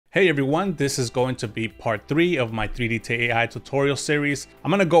Hey everyone, this is going to be part 3 of my 3D to AI tutorial series. I'm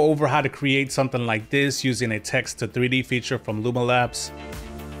going to go over how to create something like this using a text-to-3D feature from LumaLabs.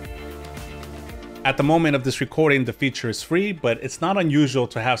 At the moment of this recording, the feature is free, but it's not unusual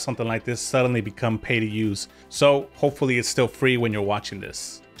to have something like this suddenly become pay to use. So hopefully it's still free when you're watching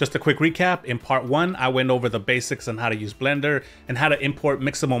this. Just a quick recap, in part 1, I went over the basics on how to use Blender and how to import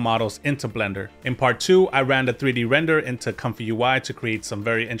mixable models into Blender. In part 2, I ran the 3D render into ComfyUI to create some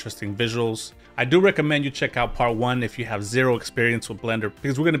very interesting visuals. I do recommend you check out part 1 if you have zero experience with Blender,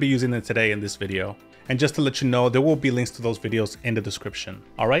 because we're going to be using it today in this video. And just to let you know, there will be links to those videos in the description.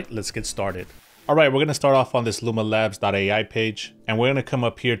 Alright, let's get started. Alright, we're going to start off on this LumaLabs.ai page, and we're going to come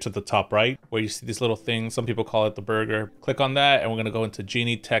up here to the top right where you see this little thing. Some people call it the burger. Click on that and we're going to go into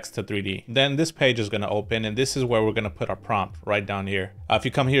Genie Text-to-3D. Then this page is going to open, and this is where we're going to put our prompt right down here. If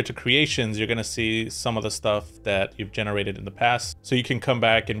you come here to creations, you're going to see some of the stuff that you've generated in the past. So you can come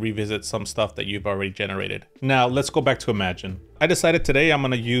back and revisit some stuff that you've already generated. Now let's go back to Imagine. I decided today I'm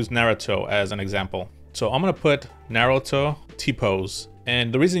going to use Naruto as an example. So I'm going to put Naruto T-pose.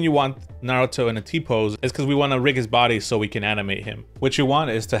 And the reason you want Naruto in a T-pose is because we want to rig his body so we can animate him. What you want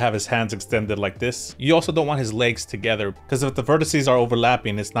is to have his hands extended like this. You also don't want his legs together, because if the vertices are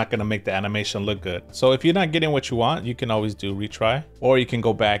overlapping, it's not going to make the animation look good. So if you're not getting what you want, you can always do retry, or you can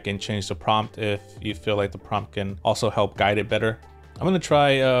go back and change the prompt if you feel like the prompt can also help guide it better. I'm going to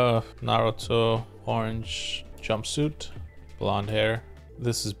try Naruto orange jumpsuit, blonde hair.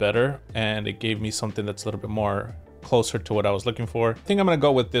 This is better, and it gave me something that's a little bit more closer to what I was looking for. I think I'm gonna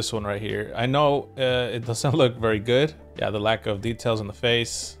go with this one right here. I know it doesn't look very good. Yeah, the lack of details in the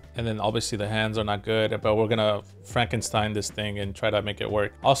face, and then obviously the hands are not good, but we're gonna Frankenstein this thing and try to make it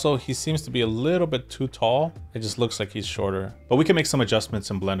work. Also, he seems to be a little bit too tall. It just looks like he's shorter, but we can make some adjustments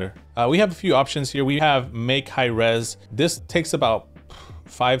in Blender. We have a few options here. We have make high res. This takes about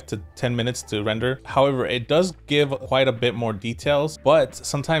 5 to 10 minutes to render. However, it does give quite a bit more details, but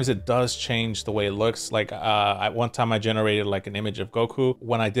sometimes it does change the way it looks. Like at one time I generated like an image of Goku.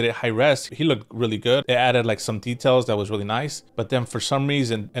 When I did it high res, he looked really good. It added like some details that was really nice, but then for some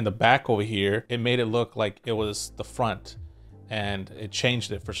reason in the back over here, it made it look like it was the front, and it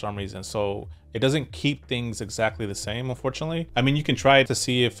changed it for some reason. So it doesn't keep things exactly the same, unfortunately. I mean, you can try to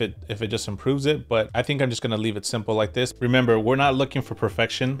see if it just improves it, but I think I'm just gonna leave it simple like this. Remember, we're not looking for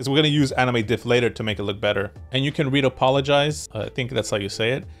perfection, because we're gonna use AnimateDiff later to make it look better. And you can read apologize. I think that's how you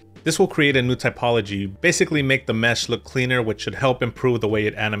say it. This will create a new typology, basically make the mesh look cleaner, which should help improve the way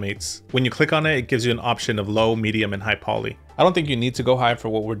it animates. When you click on it, it gives you an option of low, medium, and high poly. I don't think you need to go high for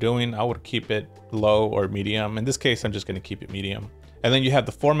what we're doing. I would keep it low or medium. In this case, I'm just gonna keep it medium. And then you have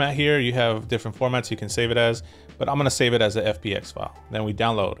the format here. You have different formats you can save it as, but I'm gonna save it as a FBX file. Then we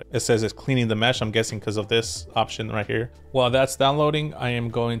download it. It says it's cleaning the mesh, I'm guessing because of this option right here. While that's downloading, I am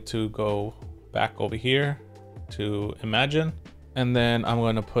going to go back over here to Imagine, and then I'm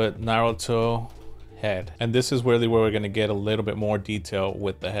going to put Naruto head. And this is really where we're going to get a little bit more detail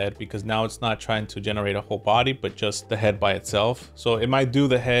with the head, because now it's not trying to generate a whole body, but just the head by itself. So it might do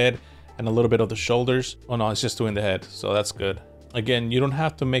the head and a little bit of the shoulders. Oh no, it's just doing the head. So that's good. Again, you don't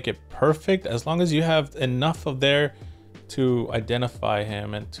have to make it perfect, as long as you have enough of there to identify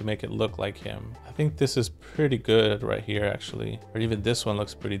him and to make it look like him. I think this is pretty good right here, actually. Or even this one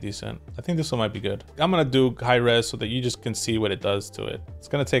looks pretty decent. I think this one might be good. I'm gonna do high res so that you just can see what it does to it. It's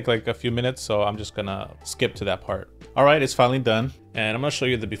gonna take like a few minutes, so I'm just gonna skip to that part. All right, it's finally done. And I'm gonna show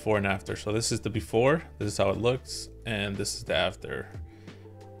you the before and after. So this is the before, this is how it looks, and this is the after.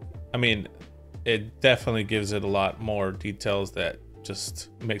 I mean, it definitely gives it a lot more details that just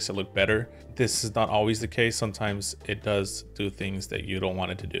makes it look better. This is not always the case. Sometimes it does do things that you don't want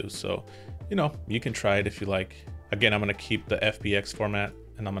it to do. So, you know, you can try it if you like. Again, I'm gonna keep the FBX format,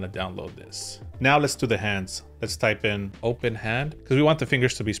 and I'm gonna download this. Now let's do the hands. Let's type in open hand, because we want the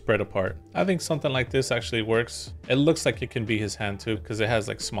fingers to be spread apart. I think something like this actually works. It looks like it can be his hand too, because it has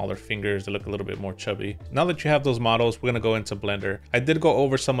like smaller fingers that look a little bit more chubby. Now that you have those models, we're gonna go into Blender. I did go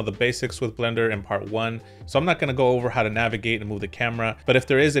over some of the basics with Blender in part 1, so I'm not gonna go over how to navigate and move the camera, but if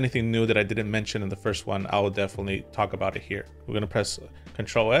there is anything new that I didn't mention in the first one, I will definitely talk about it here. We're gonna press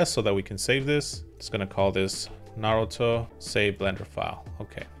Control S so that we can save this. It's gonna call this Naruto save Blender file.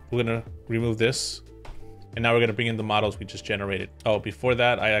 Okay, we're gonna remove this, and now we're gonna bring in the models we just generated. Oh, before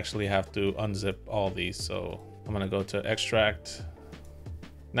that, I actually have to unzip all these. So I'm gonna go to extract.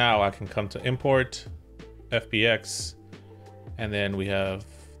 Now I can come to import, FBX, and then we have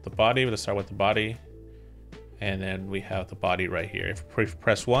the body. We're gonna start with the body, And then we have the body right here. If we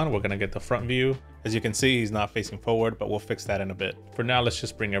press 1, we're gonna get the front view. As you can see, he's not facing forward, but we'll fix that in a bit. For now, let's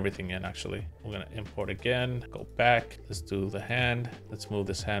just bring everything in actually. We're gonna import again, go back. Let's do the hand. Let's move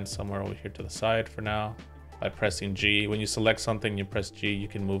this hand somewhere over here to the side for now. By pressing G. When you select something, you press G, you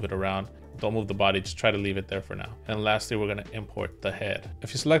can move it around. Don't move the body, just try to leave it there for now. And lastly, we're gonna import the head.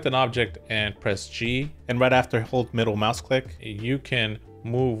 If you select an object and press G, and right after hold middle mouse click, you can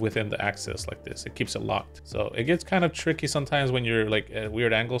move within the axis like this. It keeps it locked. So it gets kind of tricky sometimes when you're like at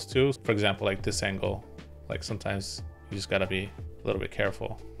weird angles too. For example, like this angle, like sometimes you just gotta be a little bit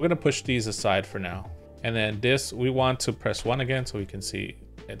careful. We're gonna push these aside for now. And then this, we want to press 1 again so we can see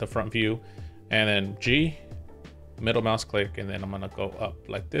the front view. And then G, middle mouse click, and then I'm gonna go up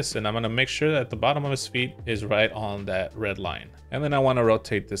like this, and I'm gonna make sure that the bottom of his feet is right on that red line. And then I wanna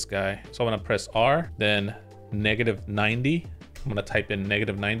rotate this guy. So I'm gonna press R, then -90. I'm gonna type in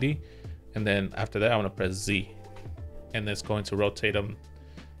 -90, and then after that, I'm gonna press Z, and it's going to rotate them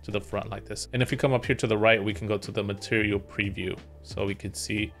to the front like this. And if you come up here to the right, we can go to the material preview, so we can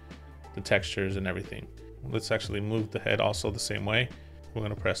see the textures and everything. Let's actually move the head also the same way. We're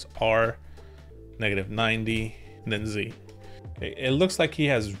gonna press R, -90, and then Z. Okay, it looks like he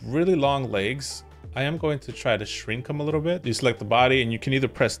has really long legs. I am going to try to shrink him a little bit. You select the body, and you can either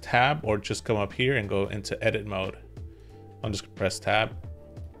press tab or just come up here and go into edit mode. I'm just gonna press tab,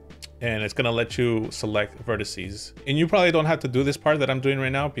 and it's gonna let you select vertices. And you probably don't have to do this part that I'm doing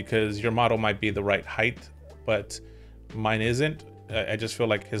right now because your model might be the right height, but mine isn't. I just feel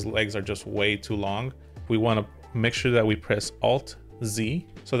like his legs are just way too long. We wanna make sure that we press Alt Z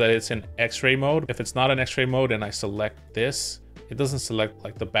so that it's in X-ray mode. If it's not in X-ray mode and I select this, it doesn't select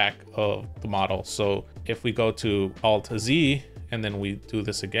like the back of the model. So if we go to Alt Z and then we do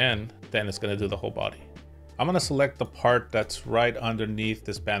this again, then it's gonna do the whole body. I'm gonna select the part that's right underneath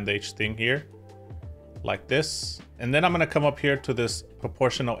this bandage thing here, like this. And then I'm gonna come up here to this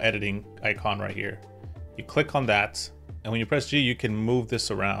proportional editing icon right here. You click on that, and when you press G, you can move this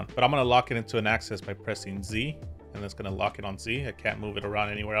around. But I'm gonna lock it into an axis by pressing Z, and that's gonna lock it on Z. I can't move it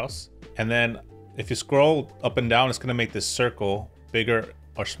around anywhere else. And then if you scroll up and down, it's gonna make this circle bigger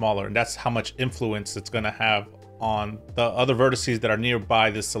or smaller. And that's how much influence it's gonna have on the other vertices that are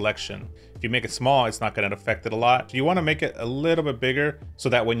nearby this selection. If you make it small, it's not gonna affect it a lot. You wanna make it a little bit bigger so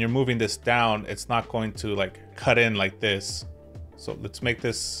that when you're moving this down, it's not going to like cut in like this. So let's make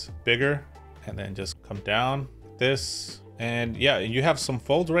this bigger and then just come down like this. And yeah, you have some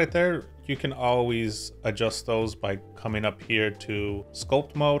folds right there. You can always adjust those by coming up here to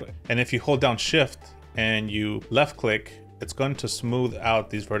sculpt mode. And if you hold down shift and you left click, it's going to smooth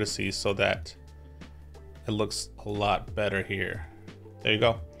out these vertices so that it looks a lot better here. There you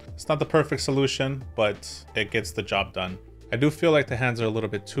go. It's not the perfect solution, but it gets the job done. I do feel like the hands are a little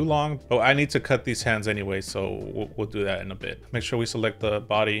bit too long, but I need to cut these hands anyway, so we'll do that in a bit. Make sure we select the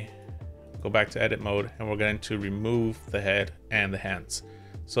body, go back to edit mode, and we're going to remove the head and the hands.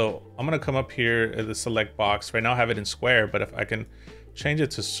 So I'm gonna come up here in the select box. Right now I have it in square, but if I can change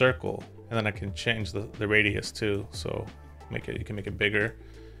it to circle, and then I can change the radius too. So you can make it bigger.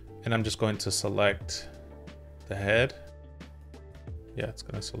 And I'm just going to select the head. Yeah, it's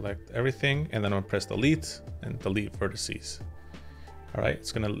gonna select everything, and then I'm gonna press delete and delete vertices. All right,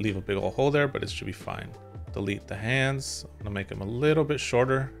 it's gonna leave a big old hole there, but it should be fine. Delete the hands. I'm gonna make them a little bit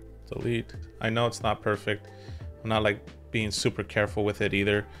shorter. Delete. I know it's not perfect. I'm not like being super careful with it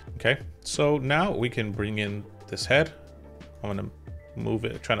either. Okay, so now we can bring in this head. I'm gonna move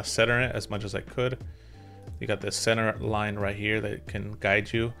it, trying to center it as much as I could. You got this center line right here that can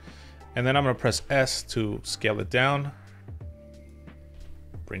guide you. And then I'm gonna press S to scale it down.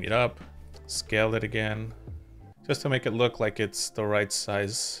 Bring it up, scale it again, just to make it look like it's the right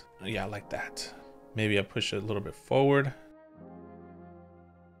size. Yeah, like that. Maybe I push it a little bit forward.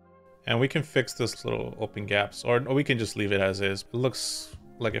 And we can fix this little open gaps, or we can just leave it as is. It looks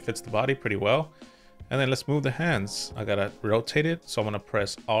like it fits the body pretty well. And then let's move the hands. I gotta rotate it. So I'm gonna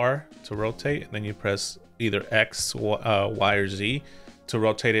press R to rotate, and then you press either X, Y, or Z to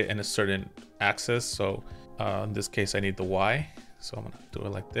rotate it in a certain axis. So in this case, I need the Y. So I'm gonna do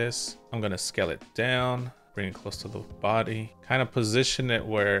it like this. I'm gonna scale it down, bring it close to the body, kind of position it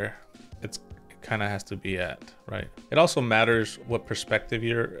where it kind of has to be at, right? It also matters what perspective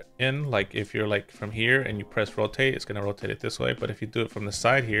you're in. Like if you're like from here and you press rotate, it's gonna rotate it this way. But if you do it from the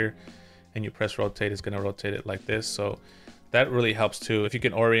side here and you press rotate, it's gonna rotate it like this. So that really helps too. If you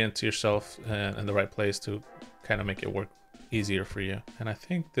can orient yourself in the right place to kind of make it work easier for you. And I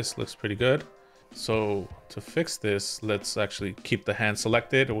think this looks pretty good. So to fix this, let's actually keep the hand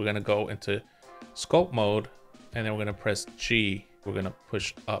selected. We're gonna go into sculpt mode, and then we're gonna press G. We're gonna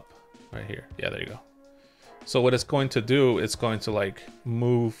push up right here. Yeah, there you go. So what it's going to do, it's going to like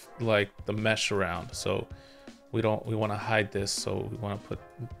move like the mesh around. So we want to hide this. So we want to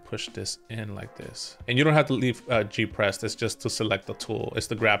push this in like this. And you don't have to leave G pressed. It's just to select the tool. It's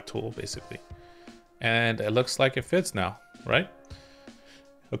the grab tool basically. And it looks like it fits now, right?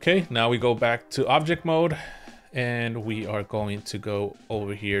 Okay, now we go back to object mode and we are going to go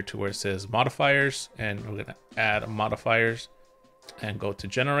over here to where it says modifiers, and we're gonna add modifiers and go to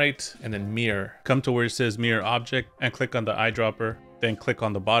generate and then mirror. Come to where it says mirror object and click on the eyedropper, then click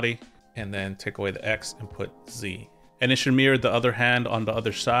on the body and then take away the X and put Z. And it should mirror the other hand on the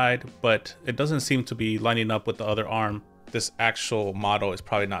other side, but it doesn't seem to be lining up with the other arm. This actual model is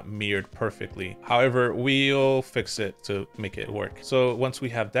probably not mirrored perfectly. However, we'll fix it to make it work. So once we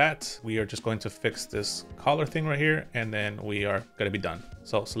have that, we are just going to fix this collar thing right here, and then we are gonna be done.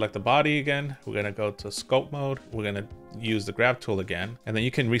 So select the body again. We're gonna go to scope mode. We're gonna use the grab tool again, and then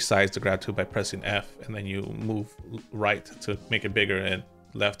you can resize the grab tool by pressing F, and then you move right to make it bigger and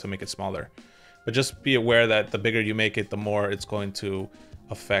left to make it smaller. But just be aware that the bigger you make it, the more it's going to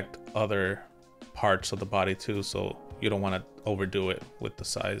affect other parts of the body too. So you don't want to overdo it with the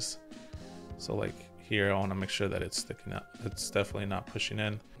size. So like here, I want to make sure that it's sticking out. It's definitely not pushing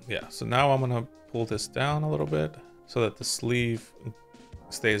in. Yeah, so now I'm going to pull this down a little bit so that the sleeve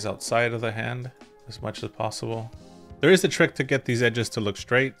stays outside of the hand as much as possible. There is a trick to get these edges to look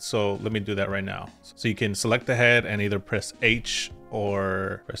straight, so let me do that right now. So you can select the head and either press H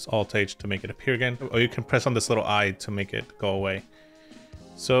or press Alt H to make it appear again, or you can press on this little eye to make it go away.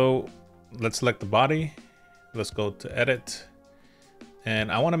 So let's select the body. Let's go to edit.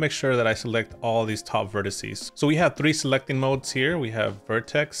 And I want to make sure that I select all these top vertices. So we have 3 selecting modes here. We have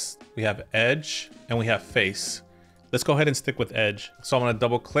vertex, we have edge, and we have face. Let's go ahead and stick with edge. So I'm going to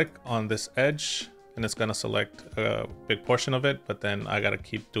double click on this edge and it's going to select a big portion of it, but then I got to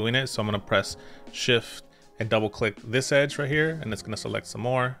keep doing it. So I'm going to press shift and double click this edge right here, and it's going to select some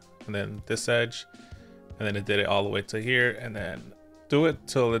more, and then this edge, and then it did it all the way to here, and then do it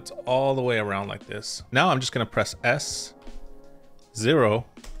till it's all the way around like this. Now I'm just going to press S, 0,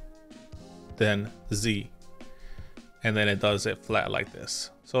 then Z, and then it does it flat like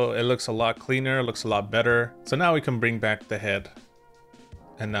this. So it looks a lot cleaner, looks a lot better. So now we can bring back the head,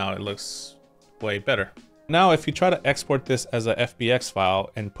 and now it looks way better. Now, if you try to export this as a FBX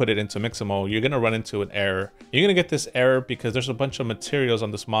file and put it into Mixamo, you're going to run into an error. You're going to get this error because there's a bunch of materials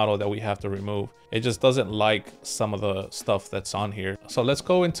on this model that we have to remove. It just doesn't like some of the stuff that's on here. So let's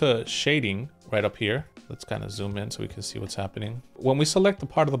go into shading right up here. Let's kind of zoom in so we can see what's happening. When we select the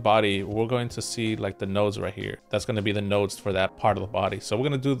part of the body, we're going to see like the nodes right here. That's going to be the nodes for that part of the body. So we're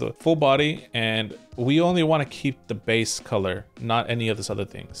going to do the full body, and we only want to keep the base color, not any of this other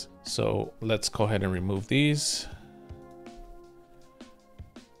things. So let's go ahead and remove these.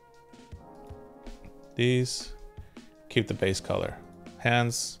 These, keep the base color.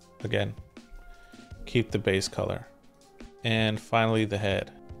 Hands, again, keep the base color. And finally the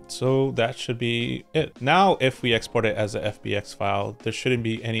head. So that should be it. Now, if we export it as a FBX file, there shouldn't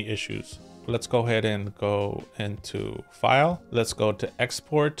be any issues. Let's go ahead and go into File. Let's go to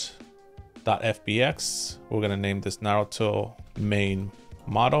Export.fbx. We're gonna name this Naruto main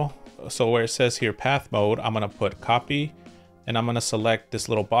model. So where it says here path mode, I'm gonna put copy, and I'm gonna select this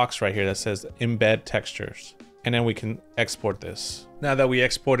little box right here that says embed textures. And then we can export this. Now that we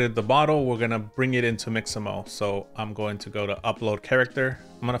exported the model, we're gonna bring it into Mixamo. So I'm going to go to upload character.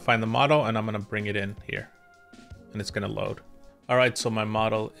 I'm gonna find the model and I'm gonna bring it in here, and it's gonna load. All right, so my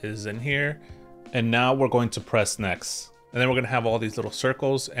model is in here, and now we're going to press next. And then we're gonna have all these little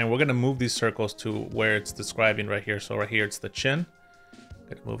circles, and we're gonna move these circles to where it's describing right here. So right here, it's the chin.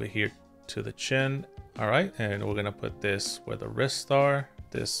 Gonna move it here to the chin. All right, and we're gonna put this where the wrists are,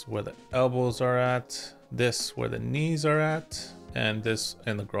 this where the elbows are at, this where the knees are at, and this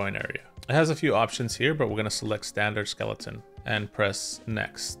in the groin area. It has a few options here, but we're gonna select standard skeleton and press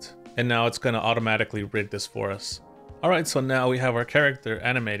next. And now it's gonna automatically rig this for us. All right, so now we have our character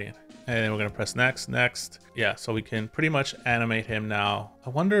animating, and then we're gonna press next, next. Yeah, so we can pretty much animate him now. I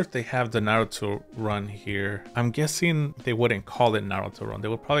wonder if they have the Naruto run here. I'm guessing they wouldn't call it Naruto run. They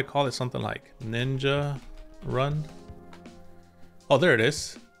would probably call it something like ninja run. Oh, there it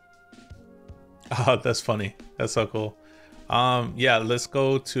is. Oh, that's funny. That's so cool. Yeah, let's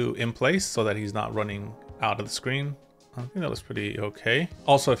go to in place so that he's not running out of the screen. I think that looks pretty okay.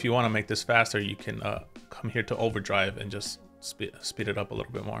 Also, if you want to make this faster, you can come here to overdrive and just speed it up a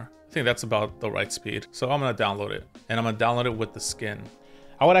little bit more. I think that's about the right speed. So I'm gonna download it, and I'm gonna download it with the skin.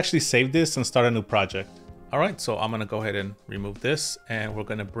 I would actually save this and start a new project. All right, so I'm gonna go ahead and remove this, and we're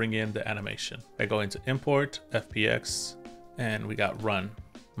gonna bring in the animation. I go into import, FBX, and we got run.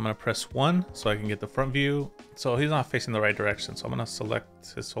 I'm I'm gonna press 1 so I can get the front view. So he's not facing the right direction. So I'm gonna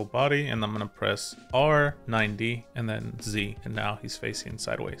select his whole body and I'm gonna press R90 and then Z. And now he's facing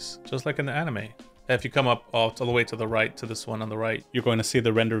sideways, just like in the anime. If you come up all the way to the right, to this one on the right, you're going to see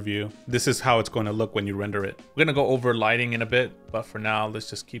the render view. This is how it's going to look when you render it. We're gonna go over lighting in a bit, but for now, let's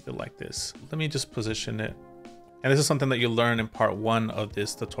just keep it like this. Let me just position it. And this is something that you learn in part 1 of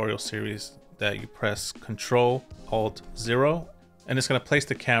this tutorial series, that you press Control-Alt-0, and it's gonna place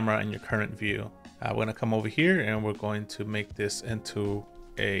the camera in your current view. We're gonna come over here and we're going to make this into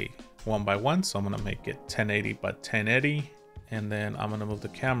a 1x1. So I'm gonna make it 1080 by 1080. And then I'm gonna move the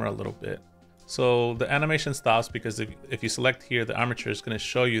camera a little bit. So the animation stops because if you select here, the armature is gonna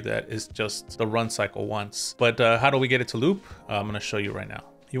show you that it's just the run cycle once. But how do we get it to loop? I'm gonna show you right now.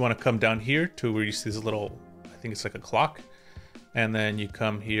 You wanna come down here to where you see this little, I think it's like a clock. And then you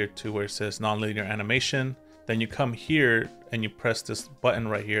come here to where it says nonlinear animation. Then you come here and you press this button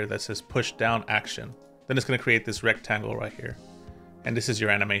right here that says push down action. Then it's gonna create this rectangle right here. And this is your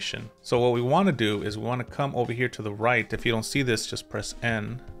animation. So what we wanna do is we wanna come over here to the right. If you don't see this, just press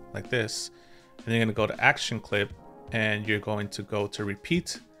N like this. And you're gonna go to action clip and you're going to go to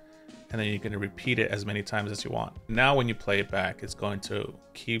repeat. And then you're gonna repeat it as many times as you want. Now when you play it back, it's going to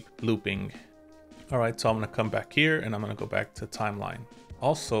keep looping. All right, so I'm gonna come back here and I'm gonna go back to timeline.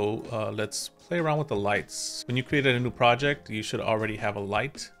 Also, let's play around with the lights. When you created a new project, you should already have a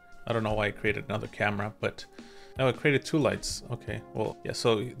light. I don't know why I created another camera, but now I created 2 lights. Okay, well, yeah,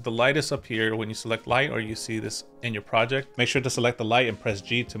 so the light is up here when you select light or you see this in your project. Make sure to select the light and press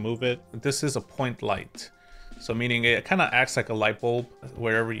G to move it. This is a point light. So meaning it kind of acts like a light bulb.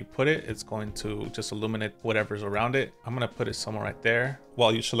 Wherever you put it, it's going to just illuminate whatever's around it. I'm gonna put it somewhere right there.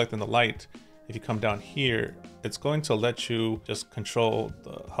 While you're selecting the light, if you come down here, it's going to let you just control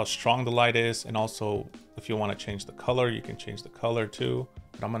how strong the light is. And also if you want to change the color, you can change the color too.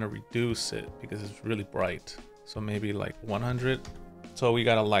 But I'm going to reduce it because it's really bright. So maybe like 100. So we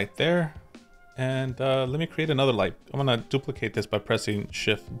got a light there. And let me create another light. I'm going to duplicate this by pressing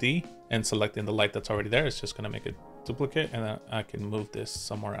Shift D and selecting the light that's already there. It's just going to make it duplicate and then I can move this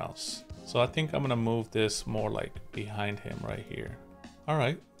somewhere else. So I think I'm going to move this more like behind him right here. All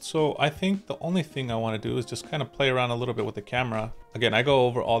right, so I think the only thing I want to do is just kind of play around a little bit with the camera. Again, I go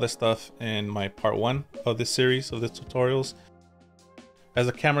over all this stuff in my part 1 of this series of the tutorials. As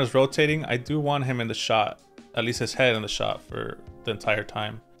the camera is rotating, I do want him in the shot, at least his head in the shot for the entire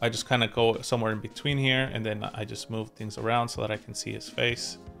time. I just kind of go somewhere in between here and then I just move things around so that I can see his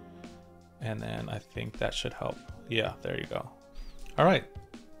face. And then I think that should help. Yeah, there you go. All right,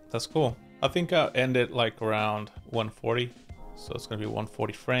 that's cool. I think I'll end it like around 140. So it's gonna be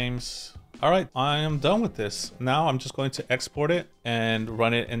 140 frames. All right, I am done with this. Now I'm just going to export it and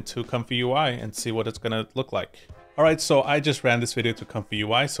run it into ComfyUI and see what it's gonna look like. All right, so I just ran this video to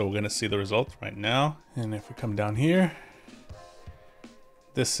ComfyUI, so we're gonna see the results right now. And if we come down here,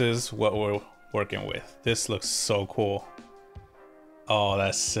 this is what we're working with. This looks so cool. Oh,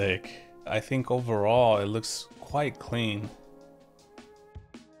 that's sick. I think overall it looks quite clean.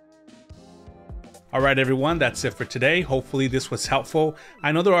 All right, everyone, that's it for today. Hopefully this was helpful.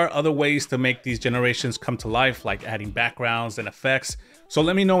 I know there are other ways to make these generations come to life, like adding backgrounds and effects. So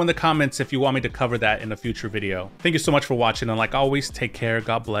let me know in the comments if you want me to cover that in a future video. Thank you so much for watching. And like always, take care,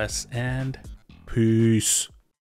 God bless, and peace.